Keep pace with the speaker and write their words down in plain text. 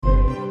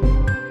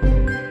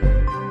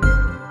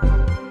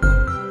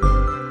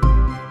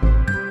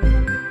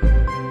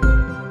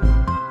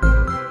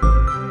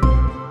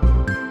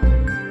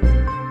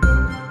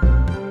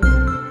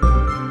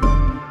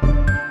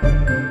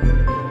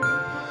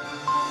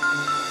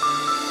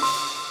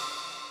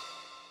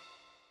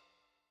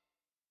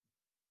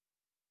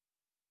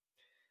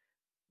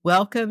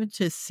Welcome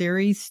to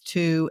Series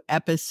 2,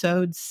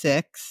 Episode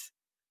 6,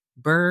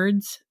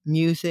 Birds,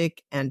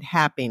 Music, and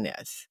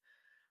Happiness.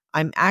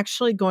 I'm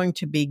actually going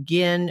to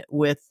begin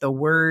with the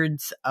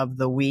words of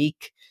the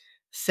week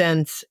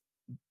since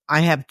I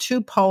have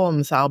two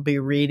poems I'll be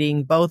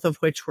reading, both of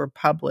which were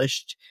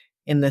published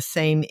in the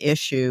same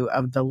issue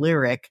of the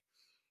Lyric,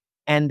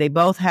 and they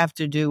both have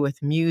to do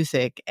with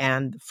music,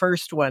 and the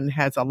first one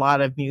has a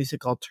lot of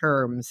musical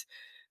terms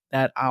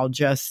that I'll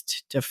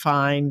just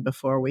define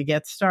before we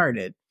get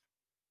started.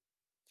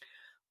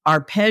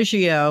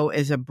 Arpeggio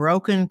is a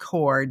broken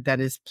chord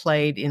that is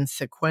played in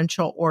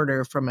sequential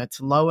order from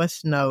its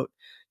lowest note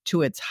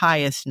to its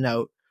highest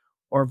note,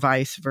 or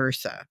vice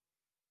versa.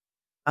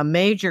 A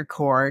major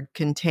chord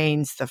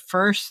contains the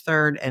first,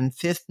 third, and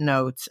fifth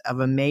notes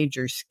of a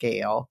major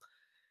scale.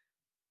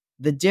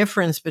 The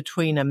difference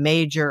between a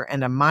major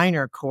and a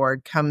minor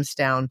chord comes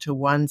down to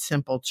one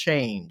simple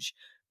change,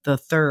 the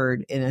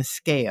third in a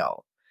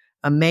scale.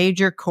 A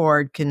major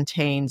chord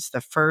contains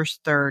the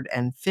first, third,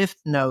 and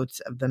fifth notes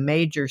of the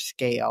major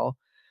scale.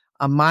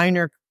 A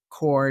minor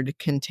chord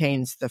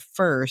contains the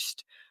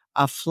first,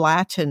 a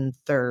flattened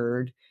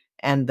third,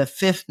 and the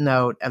fifth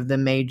note of the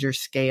major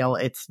scale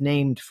it's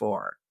named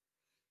for.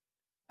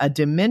 A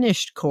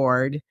diminished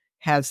chord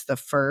has the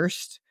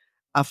first,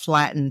 a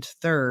flattened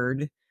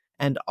third,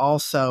 and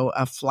also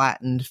a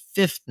flattened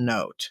fifth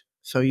note.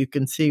 So you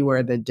can see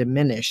where the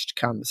diminished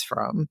comes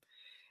from.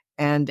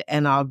 And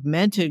an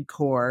augmented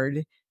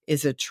chord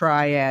is a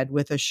triad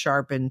with a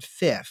sharpened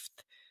fifth.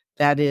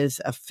 That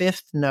is a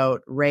fifth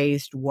note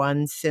raised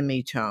one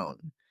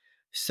semitone.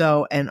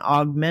 So an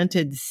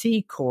augmented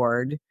C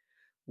chord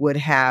would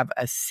have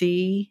a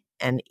C,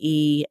 an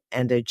E,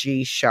 and a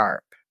G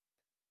sharp.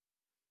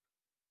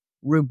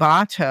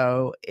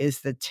 Rubato is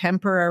the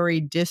temporary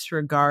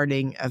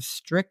disregarding of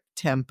strict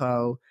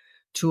tempo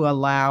to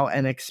allow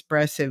an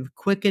expressive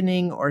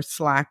quickening or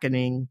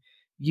slackening,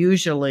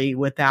 usually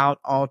without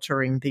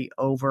altering the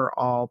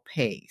overall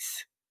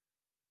pace.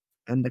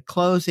 And the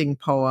closing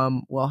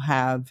poem will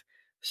have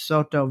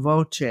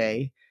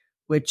sottovoce,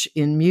 which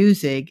in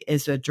music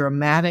is a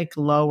dramatic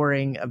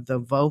lowering of the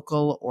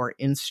vocal or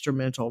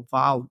instrumental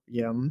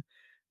volume,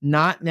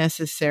 not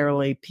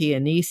necessarily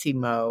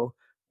pianissimo,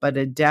 but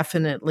a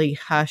definitely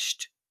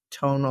hushed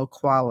tonal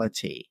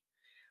quality.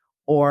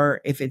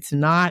 Or if it's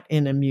not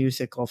in a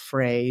musical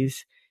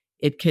phrase,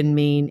 it can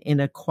mean in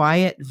a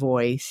quiet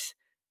voice,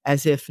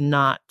 as if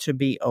not to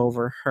be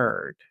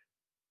overheard.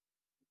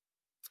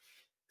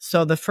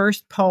 So the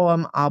first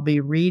poem I'll be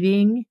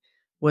reading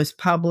was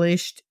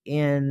published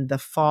in the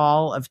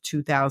fall of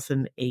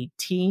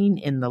 2018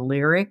 in the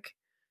Lyric.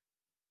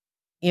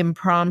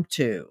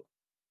 Impromptu.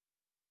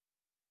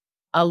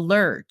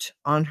 Alert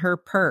on her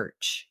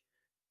perch,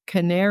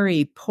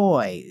 canary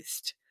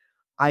poised,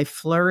 I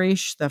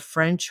flourish the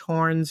French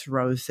horn's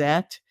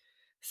rosette,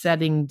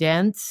 setting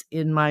dents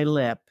in my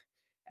lip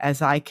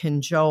as I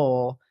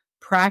cajole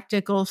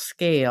practical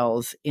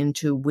scales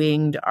into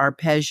winged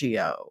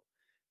arpeggio.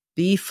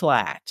 B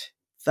flat,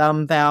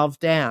 thumb valve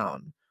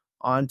down,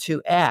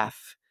 onto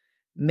F,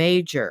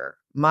 major,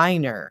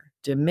 minor,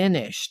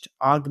 diminished,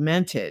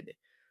 augmented,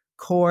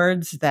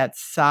 chords that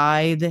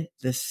scythe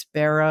the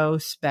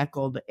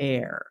sparrow-speckled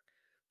air,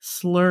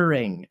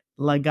 slurring,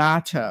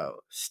 legato,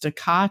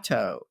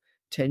 staccato,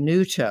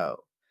 tenuto,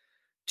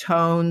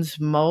 tones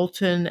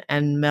molten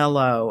and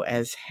mellow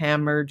as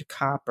hammered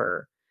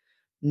copper,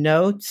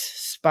 notes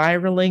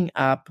spiraling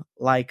up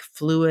like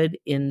fluid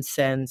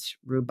incense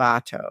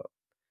rubato.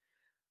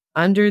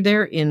 Under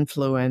their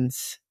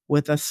influence,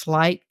 with a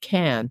slight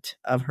cant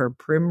of her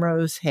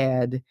primrose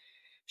head,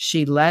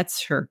 she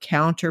lets her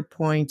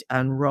counterpoint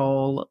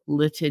unroll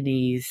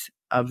litanies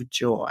of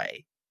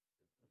joy.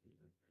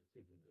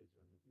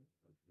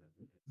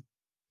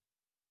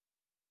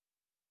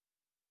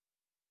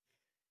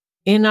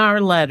 In our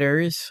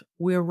letters,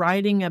 we're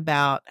writing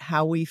about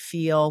how we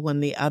feel when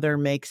the other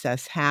makes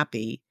us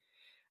happy.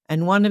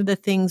 And one of the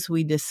things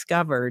we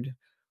discovered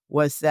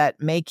was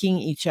that making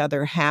each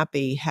other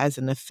happy has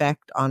an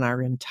effect on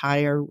our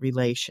entire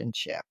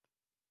relationship.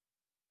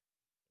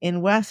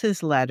 In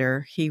Wes's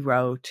letter, he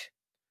wrote,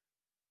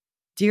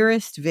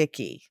 "Dearest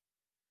Vicky,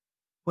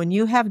 when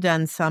you have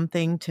done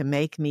something to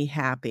make me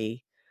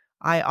happy,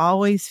 I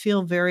always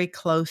feel very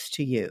close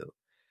to you,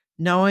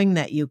 knowing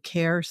that you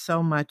care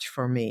so much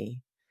for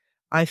me.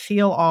 I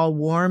feel all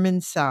warm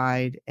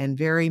inside and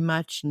very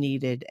much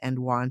needed and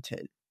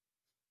wanted.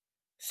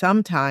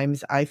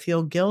 Sometimes I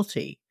feel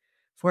guilty,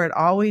 for it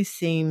always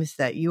seems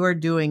that you are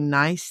doing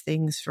nice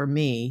things for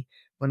me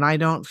when I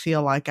don't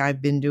feel like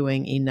I've been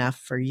doing enough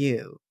for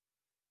you.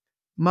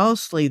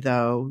 Mostly,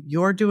 though,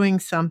 your doing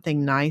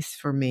something nice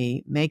for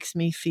me makes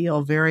me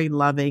feel very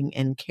loving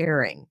and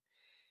caring.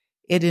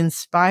 It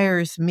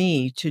inspires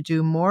me to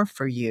do more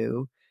for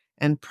you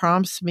and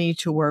prompts me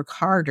to work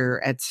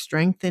harder at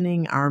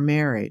strengthening our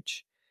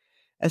marriage.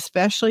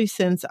 Especially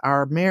since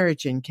our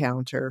marriage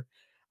encounter,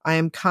 I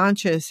am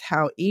conscious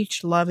how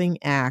each loving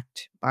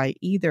act by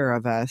either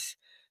of us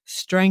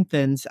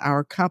strengthens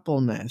our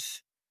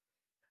coupleness.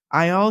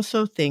 I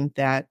also think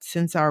that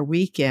since our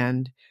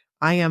weekend,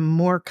 I am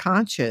more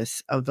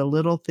conscious of the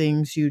little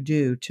things you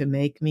do to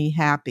make me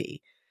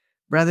happy,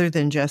 rather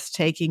than just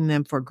taking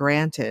them for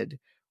granted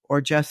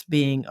or just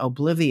being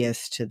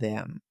oblivious to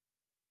them.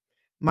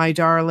 My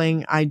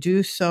darling, I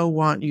do so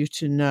want you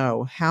to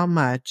know how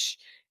much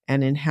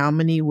and in how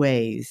many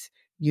ways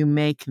you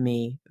make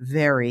me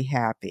very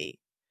happy.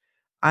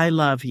 I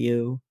love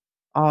you.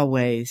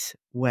 Always,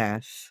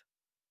 Wes.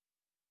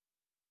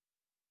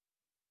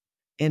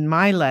 In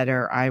my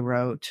letter, I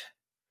wrote,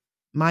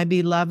 My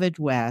beloved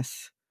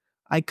Wes,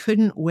 I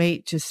couldn't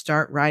wait to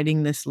start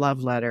writing this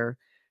love letter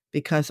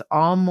because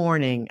all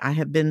morning I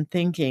have been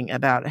thinking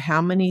about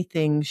how many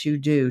things you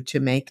do to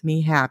make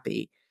me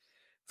happy,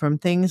 from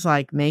things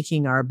like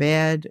making our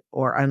bed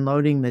or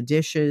unloading the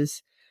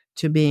dishes,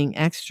 to being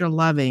extra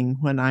loving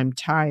when I'm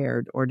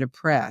tired or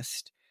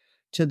depressed,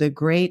 to the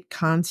great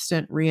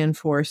constant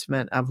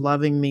reinforcement of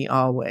loving me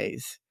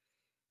always.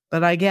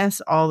 But I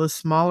guess all the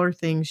smaller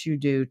things you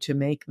do to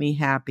make me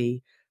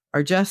happy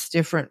are just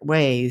different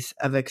ways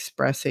of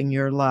expressing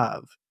your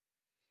love.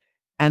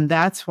 And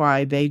that's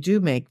why they do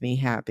make me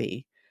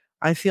happy.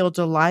 I feel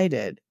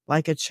delighted,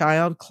 like a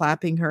child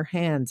clapping her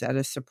hands at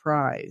a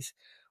surprise,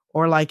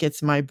 or like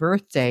it's my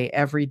birthday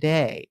every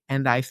day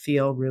and I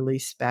feel really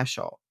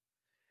special.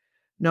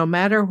 No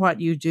matter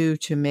what you do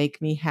to make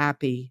me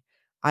happy,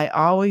 I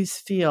always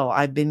feel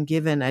I've been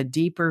given a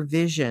deeper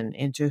vision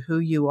into who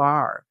you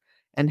are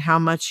and how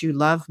much you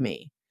love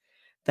me.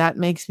 That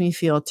makes me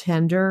feel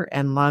tender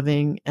and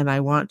loving, and I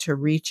want to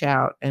reach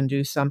out and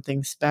do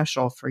something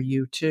special for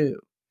you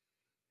too.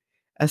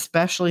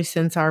 Especially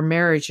since our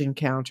marriage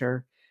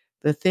encounter,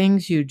 the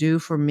things you do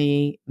for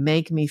me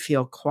make me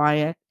feel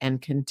quiet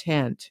and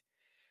content,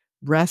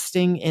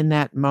 resting in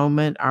that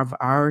moment of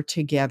our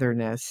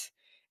togetherness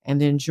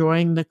and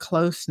enjoying the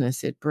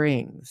closeness it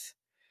brings.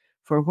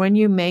 For when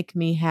you make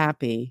me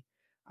happy,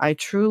 I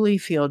truly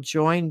feel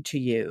joined to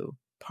you,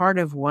 part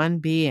of one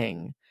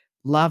being,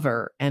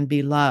 lover and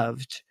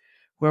beloved,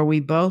 where we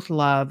both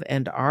love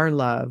and are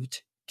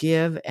loved,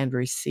 give and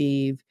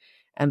receive,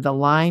 and the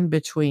line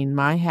between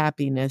my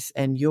happiness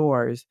and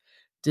yours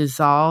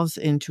dissolves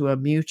into a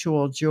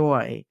mutual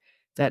joy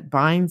that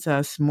binds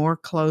us more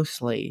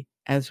closely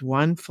as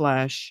one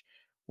flesh,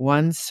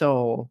 one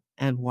soul,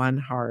 and one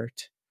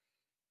heart.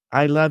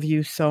 I love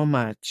you so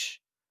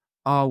much,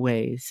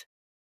 always.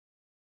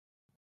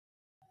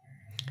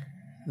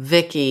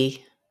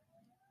 Vicky.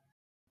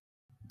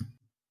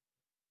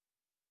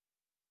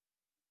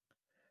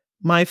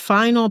 My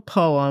final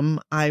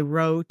poem I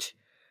wrote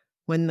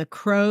when the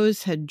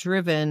crows had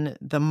driven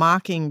the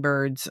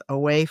mockingbirds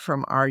away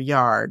from our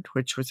yard,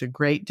 which was a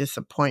great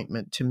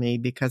disappointment to me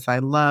because I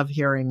love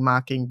hearing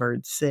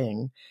mockingbirds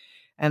sing.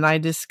 And I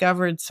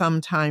discovered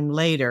sometime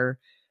later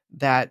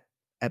that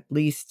at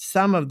least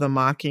some of the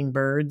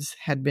mockingbirds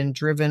had been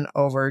driven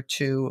over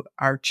to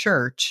our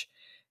church.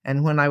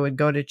 And when I would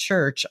go to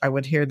church, I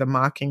would hear the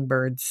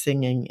mockingbirds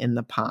singing in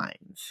the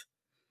pines.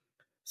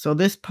 So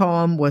this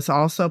poem was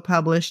also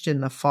published in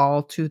the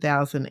fall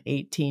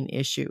 2018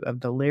 issue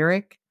of The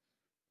Lyric.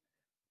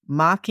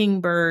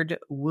 Mockingbird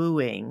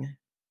Wooing.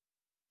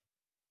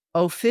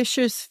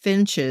 Officious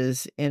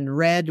finches in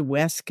red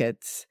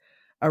waistcoats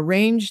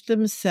arranged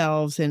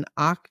themselves in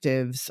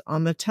octaves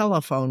on the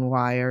telephone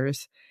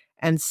wires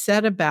and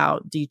set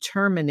about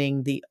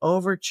determining the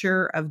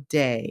overture of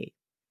day.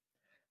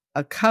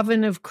 A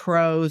coven of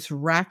crows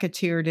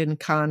racketeered in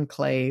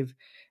conclave,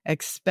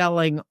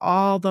 expelling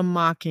all the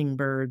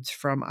mockingbirds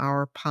from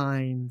our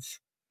pines.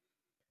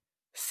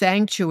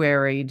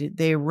 Sanctuaried,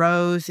 they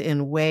rose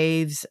in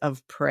waves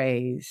of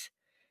praise.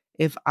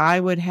 If I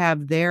would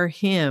have their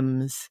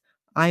hymns,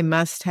 I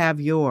must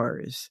have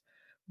yours,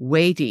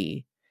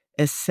 weighty,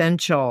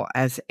 essential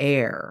as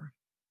air.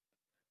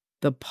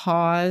 The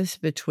pause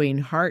between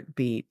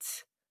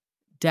heartbeats,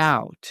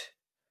 doubt,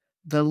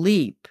 the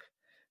leap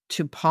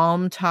to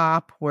palm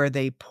top where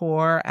they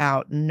pour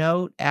out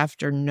note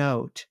after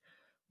note,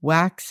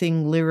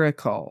 waxing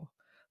lyrical,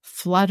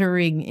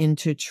 fluttering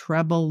into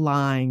treble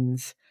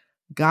lines,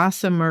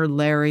 gossamer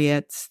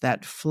lariats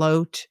that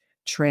float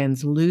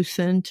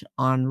translucent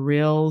on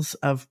rills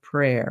of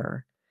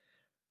prayer,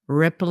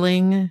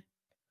 rippling,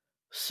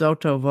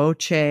 sotto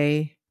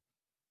voce,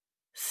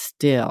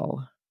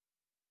 still.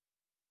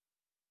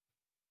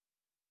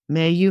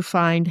 May you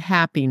find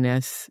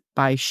happiness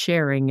by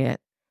sharing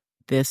it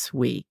this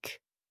week.